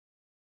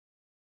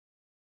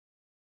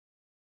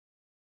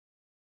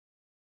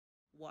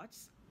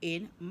what's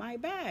in my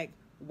bag.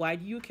 Why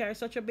do you carry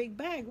such a big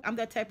bag? I'm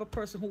that type of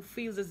person who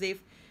feels as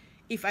if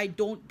I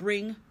don't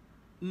bring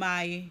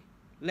my,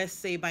 let's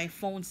say, my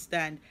phone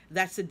stand,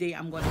 that's the day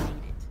I'm going to need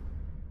it.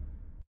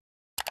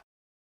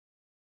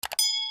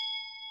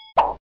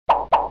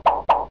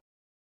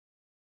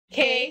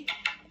 K-A-R-I-N-G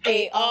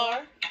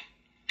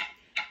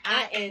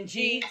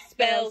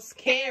spells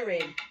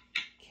Karen.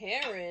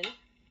 Karen?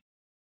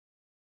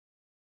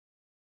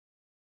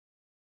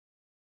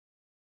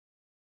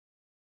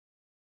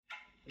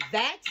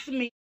 That's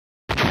me.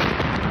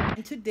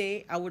 And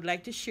today I would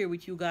like to share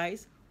with you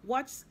guys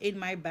what's in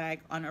my bag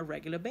on a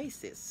regular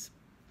basis.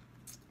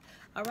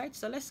 All right,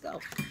 so let's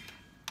go.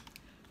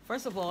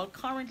 First of all,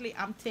 currently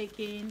I'm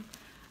taking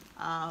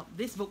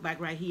this book bag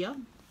right here.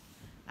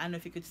 I don't know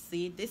if you could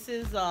see it. This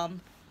is a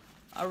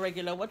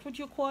regular, what would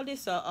you call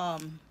this?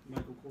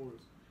 Michael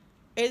Kors.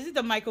 Is it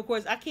the Michael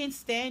Kors? I can't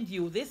stand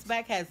you. This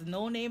bag has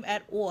no name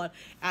at all.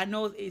 I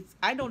know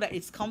that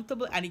it's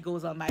comfortable and it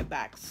goes on my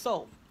back.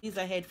 So these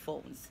are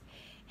headphones.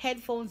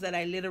 Headphones that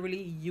I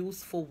literally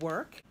use for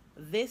work.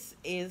 This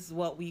is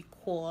what we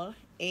call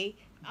a bag.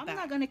 I'm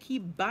not gonna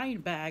keep buying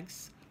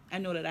bags. I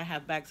know that I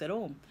have bags at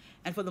home.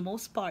 And for the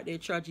most part, they're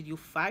charging you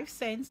 5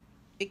 cents.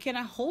 It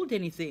cannot hold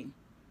anything.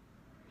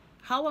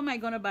 How am I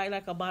gonna buy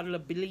like a bottle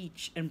of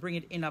bleach and bring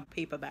it in a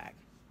paper bag?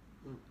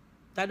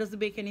 That doesn't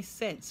make any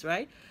sense,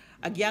 right?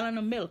 A gallon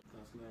of milk.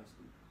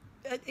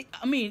 That's nasty.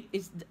 I mean,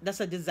 that's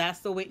a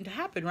disaster waiting to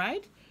happen,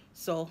 right?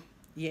 So,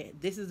 yeah,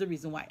 this is the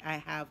reason why I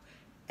have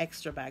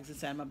extra bags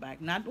inside my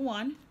bag. Not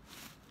one,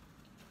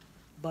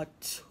 but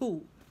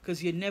 2.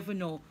 Because you never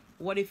know.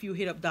 What if you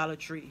hit up Dollar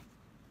Tree?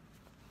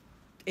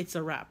 It's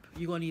a wrap.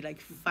 You're going to need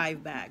like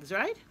 5 bags,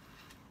 right?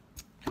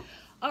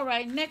 All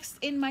right, next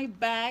in my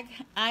bag,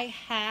 I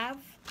have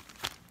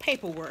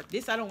paperwork.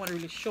 This I don't want to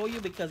really show you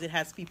because it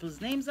has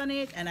people's names on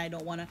it and I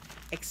don't want to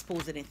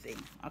expose anything,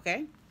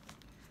 okay?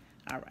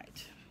 All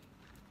right.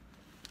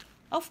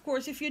 Of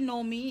course, if you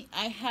know me,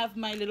 I have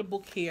my little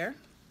book here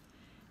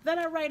that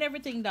I write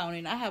everything down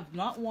in. I have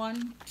not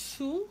 1,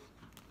 2,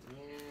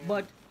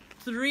 but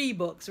 3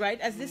 books, right?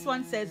 As this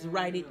one says,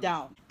 write it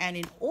down. And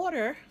in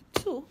order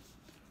to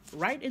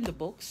write in the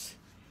books,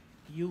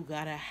 you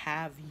gotta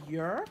have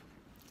your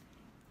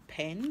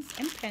pens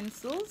and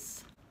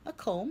pencils, a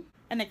comb,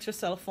 an extra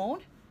cell phone.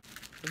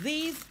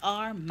 These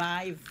are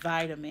my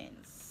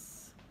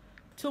vitamins.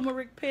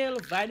 Turmeric pill,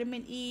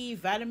 vitamin E,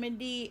 vitamin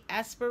D,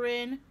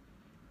 aspirin,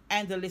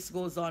 and the list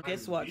goes on.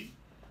 Guess what?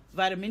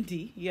 Vitamin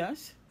D,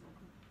 yes.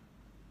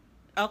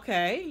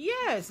 Okay,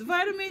 yes,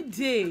 vitamin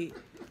D.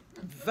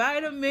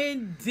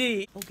 Vitamin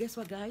D. Oh, guess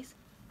what, guys?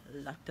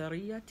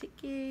 Lotteria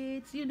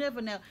tickets. You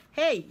never know.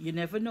 Hey, you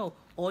never know.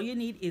 All you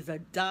need is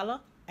 $1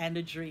 and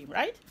a dream,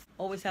 right?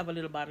 Always have a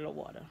little bottle of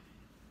water.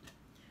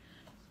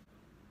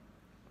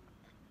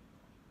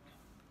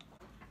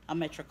 A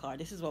MetroCard.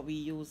 This is what we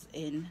use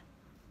in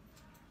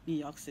New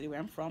York City, where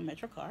I'm from.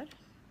 MetroCard.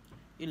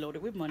 You load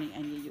it with money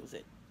and you use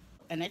it.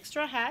 An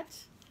extra hat.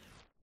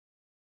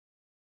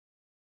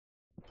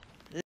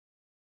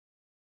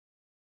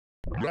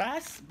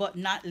 Last but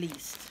not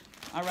least,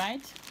 all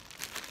right?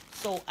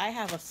 So I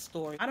have a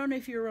story. I don't know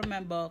if you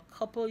remember a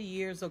couple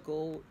years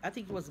ago, I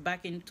think it was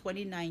back in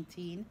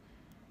 2019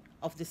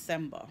 of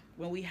December,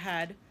 when we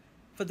had,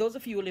 for those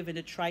of you who live in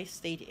the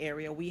tri-state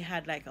area, we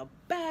had like a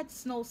bad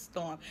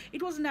snowstorm.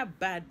 It wasn't that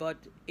bad, but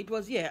it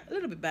was, yeah, a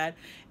little bit bad.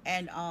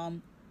 And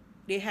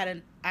they had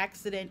an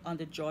accident on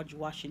the George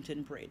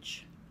Washington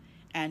Bridge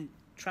and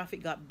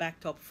traffic got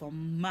backed up for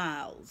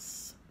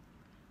miles.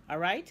 All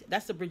right,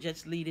 that's the bridge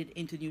that's leading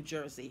into New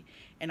Jersey.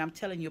 And I'm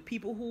telling you,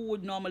 people who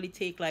would normally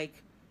take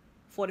like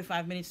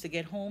 45 minutes to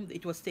get home,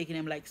 it was taking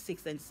them like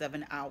 6 and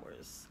 7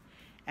 hours.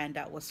 And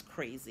that was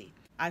crazy.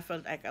 I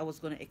felt like I was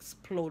going to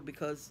explode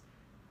because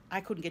I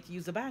couldn't get to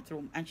use the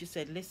bathroom. And she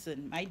said,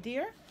 listen, my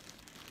dear,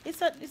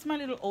 it's my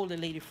little older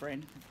lady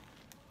friend.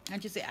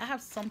 And she said, I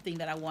have something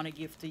that I want to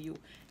give to you.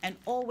 And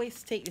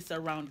always take this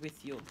around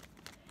with you.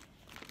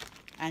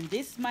 And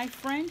this, my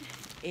friend,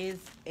 is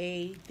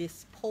a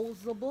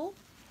disposable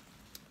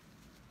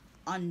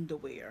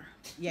underwear.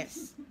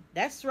 Yes,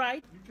 that's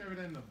right. You carry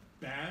that in the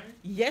bag?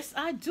 Yes,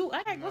 I do.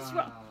 What's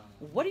wrong?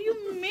 What do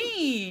you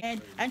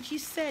mean? And she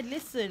said,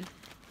 listen,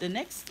 the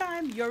next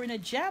time you're in a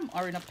jam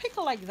or in a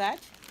pickle like that,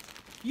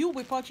 you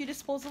whip out your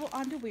disposable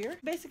underwear.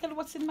 Basically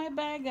what's in my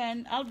bag,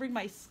 and I'll bring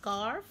my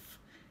scarf,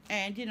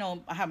 and you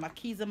know, I have my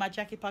keys in my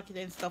jacket pocket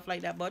and stuff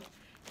like that, but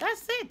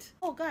that's it.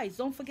 Oh guys,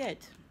 don't forget,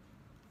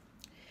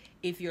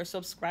 if you're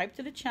subscribed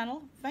to the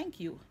channel, thank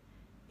you.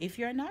 If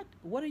you're not,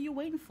 what are you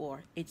waiting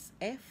for? It's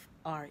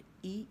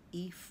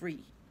FREE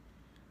free.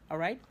 All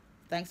right,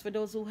 thanks for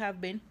those who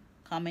have been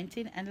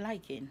commenting and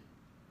liking.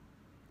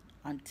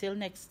 Until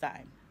next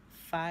time,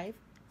 5,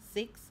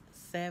 6,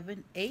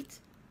 7, 8,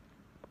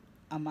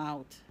 I'm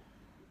out.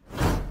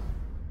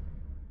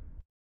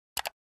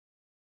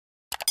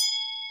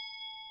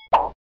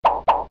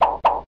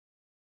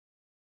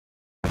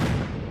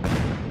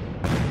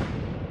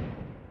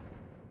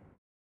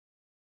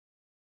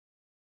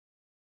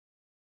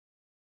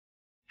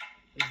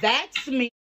 That's me.